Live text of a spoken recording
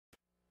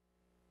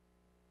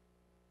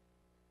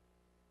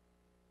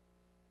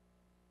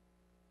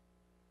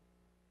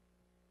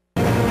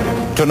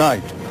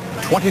Tonight,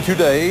 22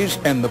 days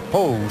and the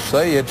polls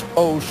say it's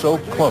oh so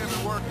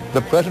close.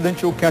 The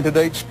presidential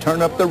candidates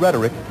turn up the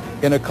rhetoric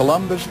in a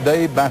Columbus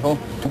Day battle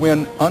to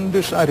win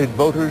undecided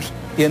voters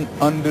in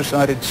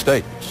undecided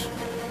states.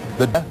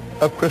 The death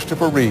of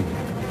Christopher Reeve,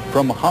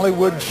 from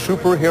Hollywood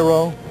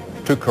superhero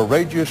to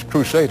courageous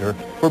crusader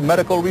for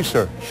medical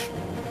research.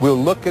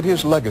 We'll look at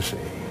his legacy.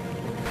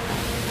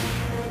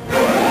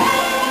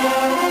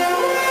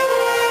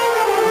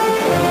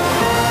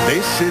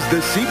 This is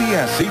the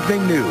CBS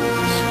Evening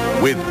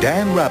News with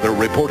Dan Rather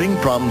reporting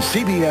from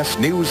CBS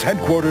News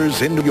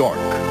headquarters in New York.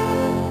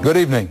 Good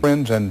evening.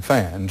 Friends and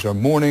fans are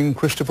mourning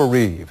Christopher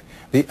Reeve,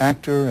 the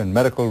actor and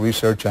medical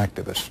research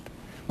activist.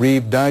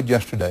 Reeve died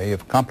yesterday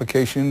of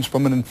complications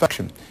from an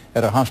infection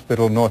at a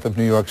hospital north of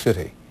New York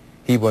City.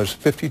 He was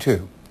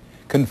 52.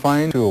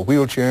 Confined to a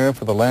wheelchair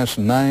for the last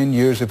 9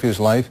 years of his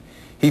life,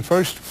 he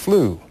first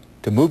flew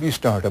to movie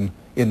stardom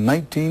in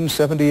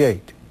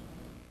 1978.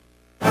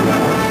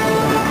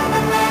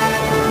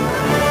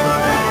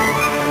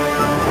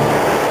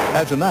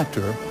 As an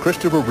actor,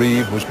 Christopher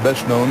Reeve was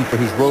best known for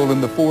his role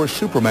in the 4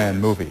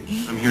 Superman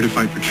movies. I'm here to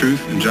fight for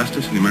truth and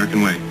justice in the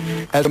American way.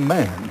 As a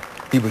man,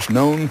 he was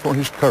known for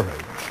his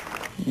courage.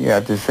 You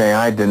have to say,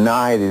 I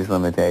deny these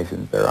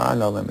limitations. There are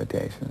no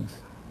limitations.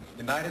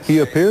 He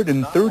appeared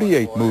in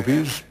 38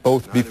 movies,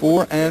 both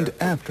before and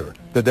after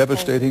the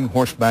devastating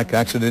horseback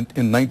accident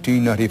in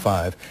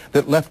 1995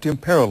 that left him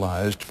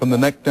paralyzed from the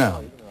neck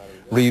down.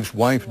 Reeve's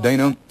wife,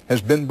 Dana,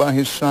 has been by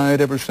his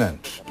side ever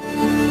since.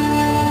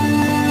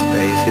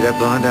 See that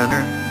blonde down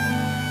there?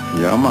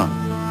 Yeah,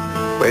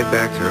 man. Wave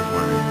back to her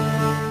for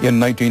me. In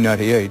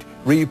 1998,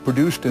 Reeve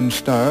produced and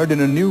starred in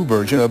a new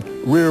version of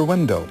Rear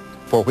Window,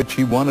 for which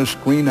he won a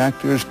Screen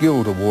Actors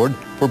Guild Award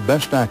for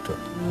Best Actor.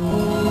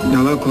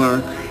 Hello,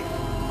 Clark.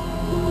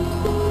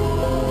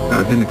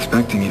 I've been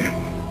expecting you.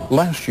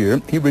 Last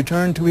year, he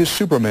returned to his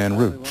Superman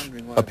roots,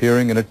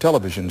 appearing in a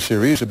television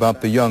series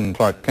about the young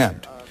Clark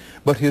Kent.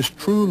 But his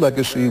true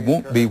legacy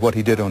won't be what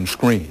he did on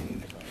screen.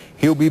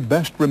 He'll be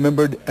best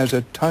remembered as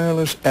a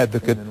tireless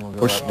advocate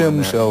for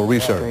stem cell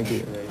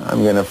research.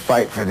 I'm going to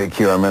fight for the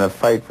cure. I'm going to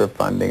fight for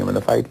funding. I'm going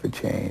to fight for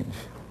change.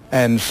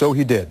 And so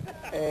he did.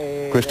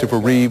 Christopher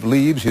Reeve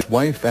leaves his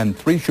wife and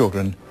 3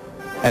 children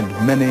and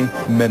many,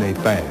 many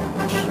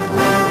fans.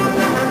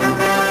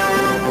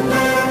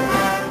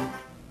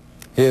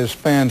 His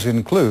fans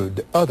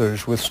include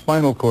others with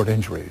spinal cord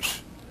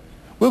injuries.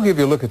 We'll give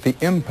you a look at the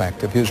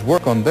impact of his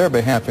work on their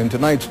behalf in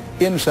tonight's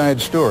Inside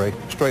Story,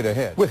 straight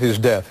ahead. With his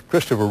death,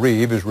 Christopher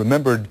Reeve is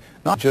remembered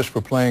not just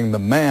for playing the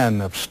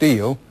Man of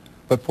Steel,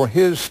 but for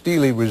his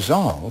steely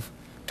resolve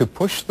to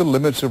push the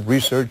limits of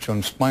research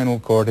on spinal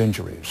cord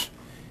injuries.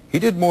 He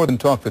did more than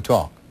talk the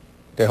talk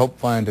to help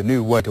find a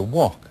new way to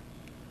walk.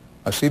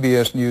 A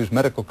CBS News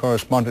medical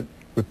correspondent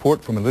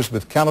report from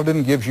Elizabeth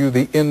Caledon gives you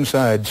the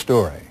Inside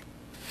Story.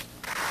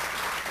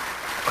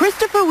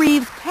 Christopher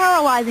Reeve's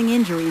paralyzing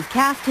injuries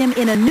cast him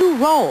in a new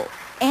role,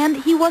 and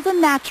he was a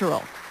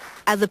natural.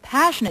 As a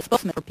passionate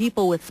spokesman for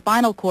people with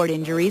spinal cord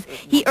injuries,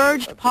 he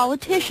urged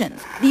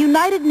politicians, the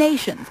United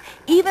Nations,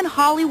 even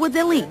Hollywood's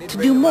elite to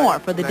do more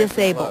for the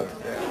disabled.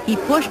 He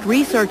pushed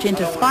research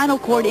into spinal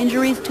cord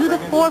injuries to the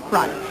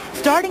forefront,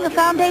 starting a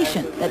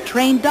foundation that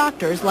trained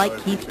doctors like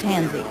Keith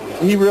Tansey.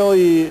 He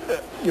really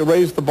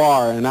raised the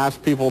bar and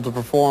asked people to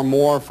perform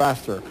more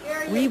faster.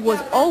 Reeve was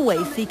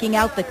always seeking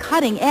out the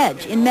cutting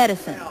edge in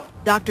medicine.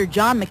 Dr.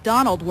 John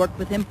McDonald worked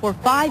with him for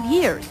 5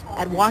 years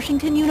at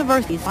Washington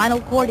University's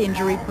spinal cord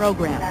injury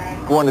program.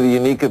 One of the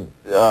unique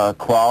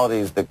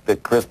qualities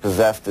that Chris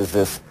possessed is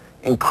this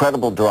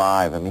incredible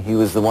drive. I mean, he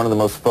was one of the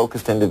most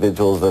focused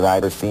individuals that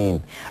I've ever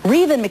seen.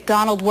 Reeve and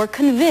McDonald were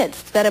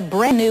convinced that a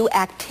brand new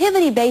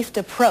activity-based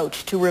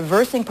approach to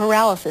reversing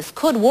paralysis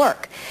could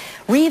work.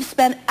 Reeve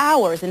spent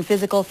hours in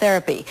physical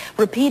therapy,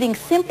 repeating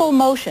simple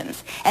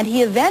motions, and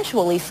he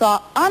eventually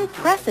saw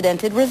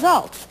unprecedented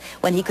results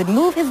when he could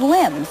move his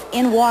limbs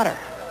in water.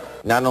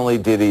 Not only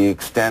did he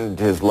extend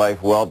his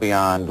life well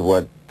beyond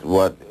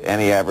what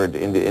any average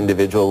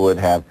individual would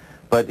have,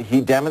 but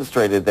he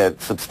demonstrated that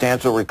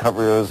substantial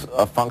recovery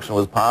of function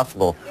was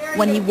possible.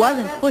 When he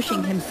wasn't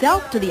pushing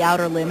himself to the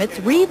outer limits,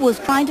 Reeve was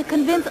trying to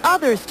convince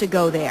others to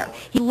go there.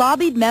 He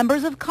lobbied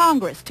members of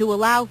Congress to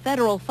allow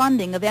federal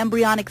funding of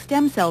embryonic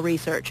stem cell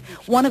research,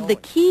 one of the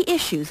key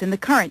issues in the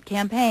current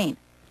campaign.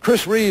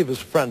 Chris Reeve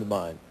is a friend of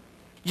mine.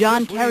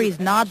 John Kerry's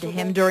nod to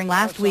him during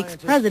last week's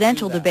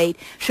presidential debate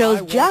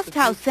shows just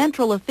how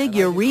central a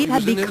figure Reeve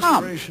had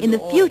become in the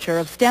future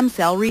of stem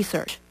cell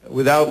research.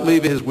 Without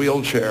leaving his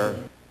wheelchair,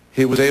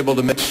 he was able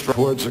to make strides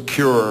towards a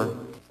cure.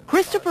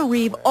 Christopher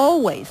Reeve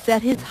always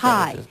set his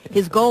high.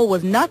 His goal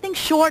was nothing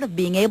short of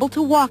being able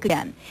to walk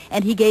again,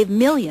 and he gave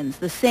millions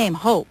the same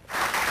hope.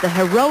 The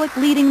heroic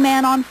leading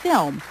man on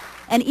film,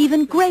 an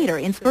even greater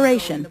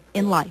inspiration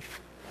in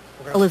life.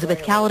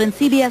 Elizabeth Caledon,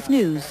 CBS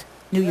News,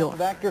 New York.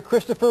 Actor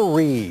Christopher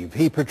Reeve.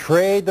 He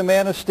portrayed the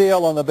Man of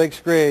Steel on the big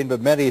screen, but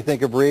many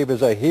think of Reeve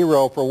as a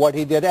hero for what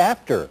he did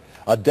after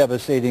a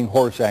devastating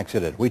horse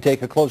accident. We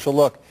take a closer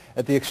look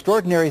at the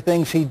extraordinary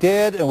things he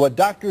did and what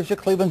doctors at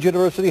Cleveland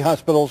University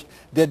hospitals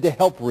did to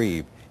help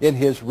Reeve in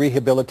his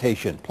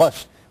rehabilitation.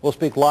 Plus, we'll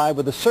speak live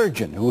with a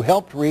surgeon who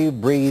helped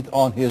Reeve breathe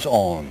on his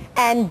own.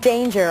 And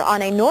danger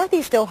on a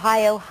Northeast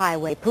Ohio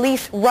highway.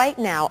 Police right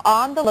now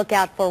on the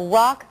lookout for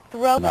rock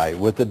throw. Tonight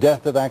with the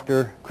death of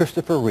actor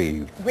Christopher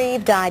Reeve.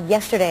 Reeve died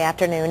yesterday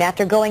afternoon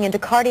after going into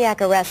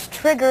cardiac arrest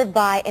triggered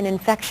by an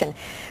infection.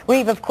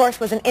 Reeve, of course,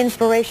 was an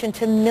inspiration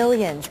to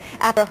millions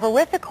after a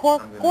horrific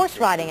horse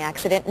riding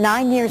accident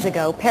 9 years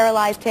ago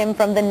paralyzed him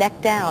from the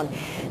neck down.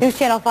 News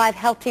Channel 5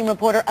 health team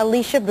reporter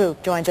Alicia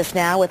Booth joins us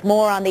now with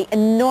more on the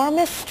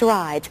enormous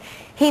strides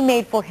he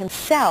made for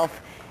himself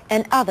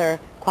and other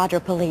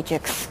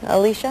quadriplegics.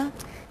 Alicia?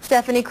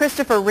 Stephanie,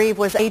 Christopher Reeve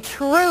was a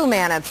true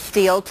man of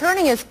steel,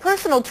 turning his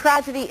personal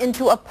tragedy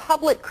into a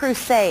public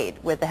crusade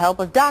with the help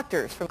of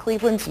doctors from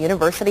Cleveland's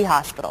university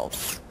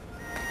hospitals.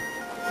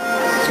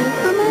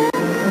 Superman?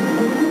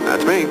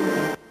 That's me.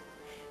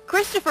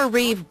 Christopher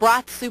Reeve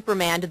brought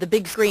Superman to the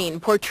big screen,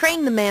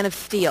 portraying the Man of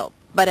Steel.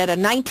 But at a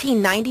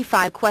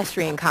 1995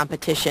 equestrian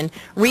competition,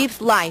 Reeve's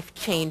life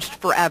changed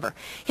forever.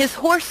 His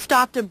horse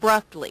stopped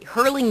abruptly,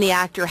 hurling the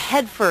actor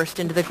headfirst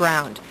into the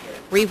ground.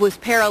 Reeve was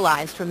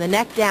paralyzed from the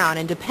neck down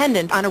and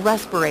dependent on a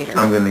respirator.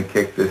 I'm going to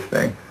kick this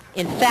thing.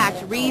 In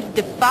fact, Reeve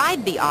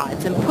defied the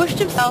odds and pushed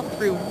himself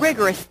through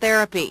rigorous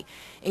therapy,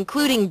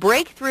 including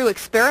breakthrough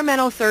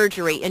experimental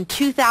surgery in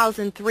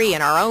 2003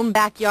 in our own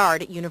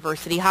backyard at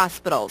university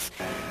hospitals.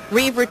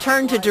 Reeve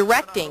returned to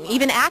directing,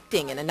 even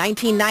acting in a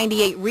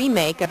 1998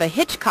 remake of a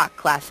Hitchcock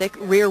classic,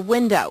 Rear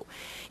Window.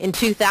 In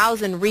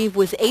 2000, Reeve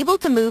was able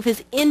to move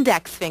his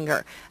index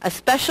finger. A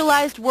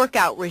specialized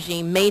workout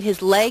regime made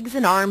his legs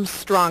and arms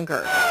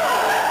stronger.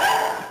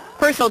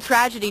 Personal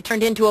tragedy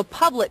turned into a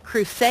public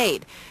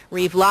crusade.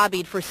 Reeve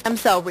lobbied for stem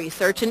cell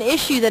research, an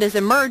issue that has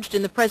emerged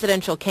in the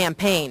presidential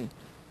campaign.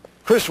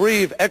 Chris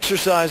Reeve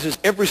exercises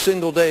every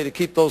single day to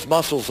keep those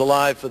muscles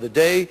alive for the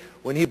day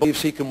when he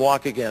believes he can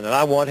walk again, and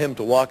I want him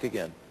to walk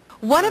again.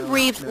 One of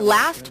Reeve's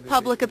last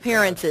public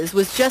appearances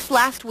was just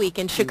last week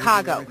in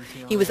Chicago.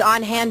 He was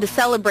on hand to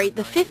celebrate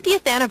the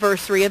 50th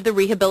anniversary of the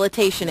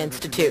Rehabilitation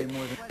Institute.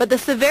 But the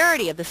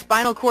severity of the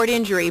spinal cord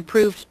injury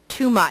proved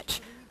too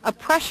much. A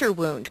pressure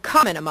wound,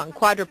 common among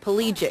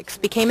quadriplegics,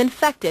 became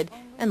infected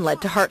and led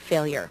to heart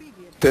failure.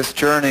 This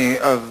journey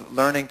of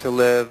learning to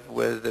live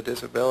with a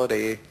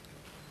disability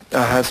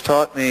has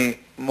taught me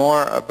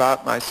more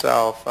about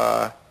myself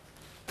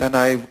than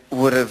I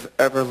would have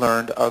ever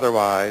learned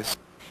otherwise.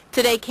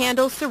 Today,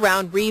 candles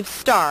surround Reeve's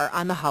star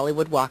on the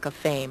Hollywood Walk of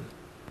Fame.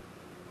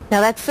 Now,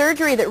 that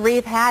surgery that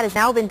Reeve had has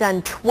now been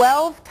done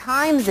 12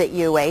 times at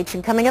UH,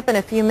 and coming up in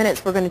a few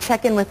minutes, we're going to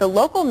check in with a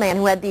local man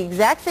who had the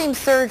exact same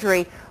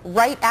surgery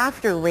right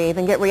after Reeve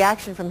and get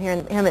reaction from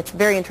him. It's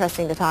very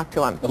interesting to talk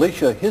to him.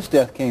 Alicia, his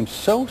death came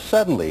so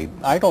suddenly,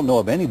 I don't know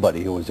of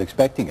anybody who was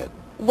expecting it.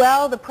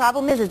 Well, the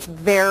problem is it's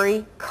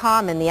very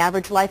common. The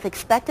average life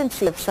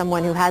expectancy of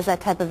someone who has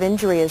that type of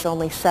injury is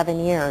only 7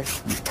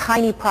 years. This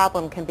tiny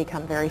problem can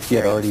become very serious. He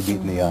had already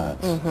beaten the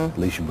odds.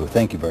 Alicia Booth,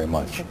 thank you very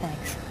much. Okay,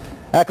 thanks.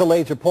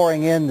 Accolades are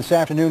pouring in this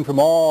afternoon from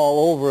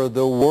all over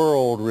the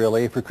world,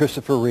 really, for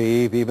Christopher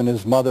Reeve. Even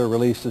his mother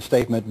released a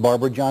statement.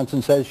 Barbara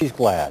Johnson says she's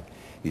glad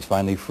he's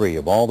finally free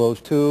of all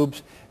those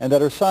tubes and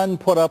that her son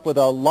put up with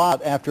a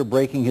lot after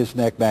breaking his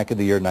neck back in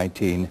the year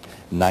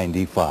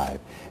 1995.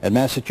 And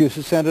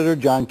Massachusetts Senator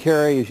John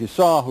Kerry, as you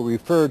saw, who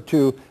referred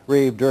to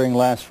Reeve during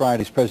last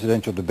Friday's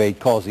presidential debate,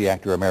 calls the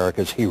actor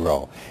America's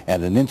hero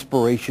and an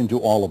inspiration to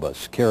all of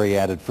us. Kerry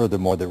added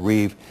furthermore that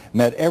Reeve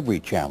met every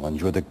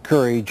challenge with a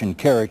courage and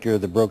character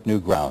that broke new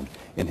ground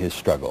in his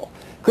struggle.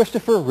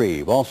 Christopher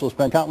Reeve also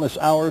spent countless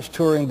hours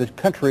touring the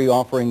country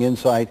offering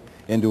insight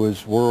into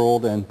his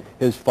world and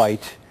his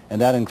fight,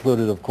 and that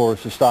included, of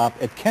course, a stop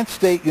at Kent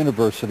State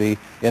University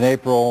in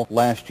April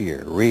last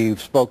year.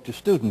 Reeve spoke to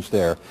students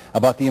there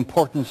about the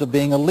importance of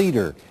being a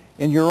leader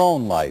in your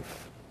own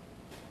life.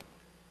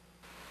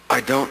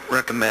 I don't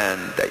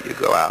recommend that you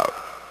go out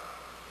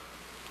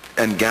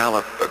and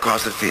gallop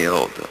across the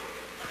field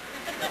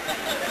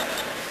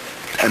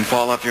and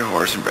fall off your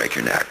horse and break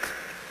your neck.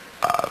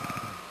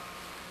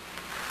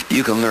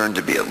 You can learn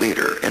to be a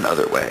leader in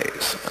other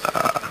ways.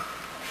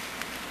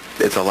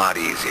 It's a lot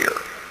easier.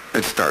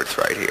 It starts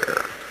right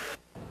here.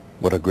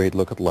 What a great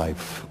look at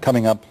life.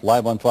 Coming up,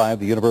 live on 5,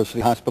 the University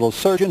Hospital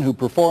surgeon who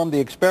performed the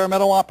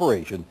experimental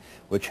operation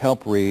which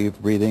helped Reeve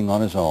breathing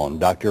on his own.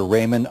 Dr.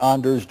 Raymond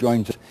Anders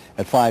joins us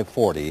at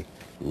 5:40,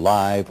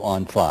 live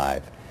on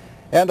 5.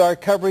 And our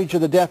coverage of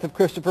the death of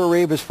Christopher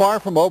Reeve is far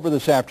from over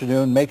this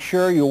afternoon. Make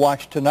sure you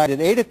watch tonight at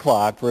 8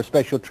 o'clock for a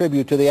special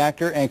tribute to the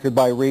actor anchored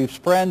by Reeve's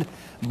friend,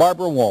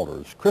 Barbara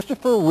Walters.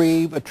 Christopher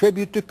Reeve, A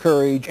Tribute to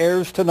Courage,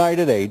 airs tonight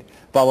at 8,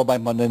 followed by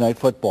Monday Night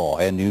Football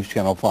and News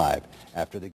Channel 5. After the